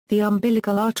The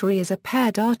umbilical artery is a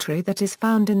paired artery that is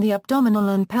found in the abdominal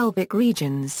and pelvic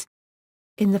regions.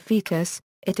 In the fetus,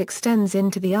 it extends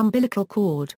into the umbilical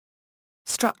cord.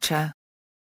 Structure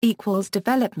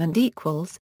development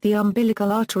the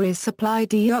umbilical arteries supply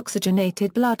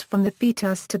deoxygenated blood from the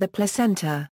fetus to the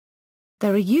placenta.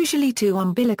 There are usually two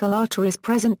umbilical arteries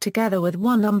present together with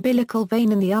one umbilical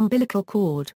vein in the umbilical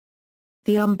cord.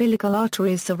 The umbilical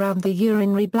arteries surround the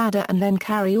urinary bladder and then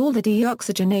carry all the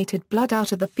deoxygenated blood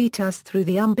out of the fetus through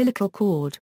the umbilical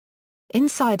cord.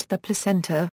 Inside the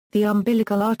placenta, the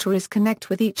umbilical arteries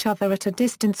connect with each other at a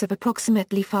distance of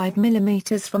approximately 5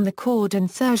 mm from the cord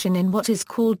insertion in what is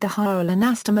called the hiatal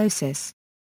anastomosis.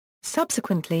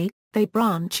 Subsequently, they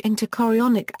branch into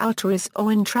chorionic arteries or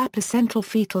intraplacental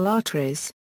fetal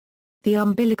arteries. The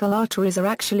umbilical arteries are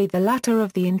actually the latter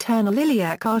of the internal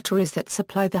iliac arteries that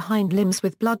supply the hind limbs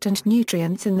with blood and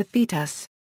nutrients in the fetus.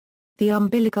 The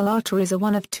umbilical arteries are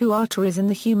one of two arteries in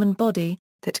the human body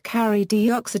that carry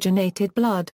deoxygenated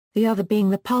blood, the other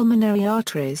being the pulmonary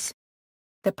arteries.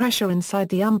 The pressure inside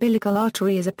the umbilical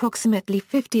artery is approximately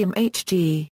 50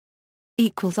 mHg.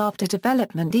 After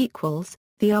development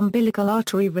the umbilical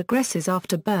artery regresses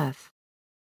after birth.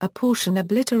 A portion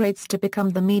obliterates to become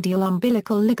the medial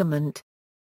umbilical ligament.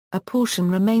 A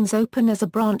portion remains open as a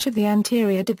branch of the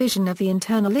anterior division of the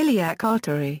internal iliac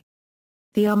artery.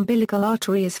 The umbilical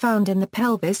artery is found in the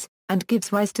pelvis, and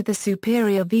gives rise to the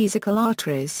superior vesical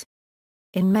arteries.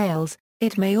 In males,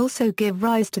 it may also give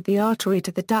rise to the artery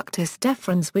to the ductus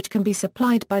deferens, which can be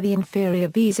supplied by the inferior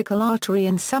vesical artery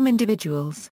in some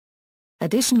individuals.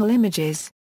 Additional images.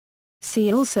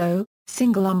 See also,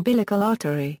 single umbilical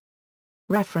artery.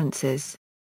 References.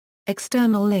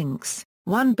 External links,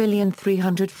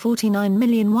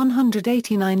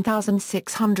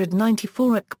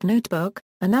 1,349,189,694 ACP Notebook,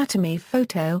 Anatomy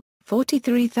Photo,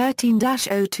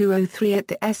 4313-0203 at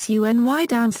the SUNY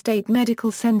Downstate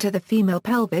Medical Center. The female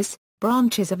pelvis,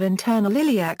 branches of internal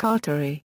iliac artery.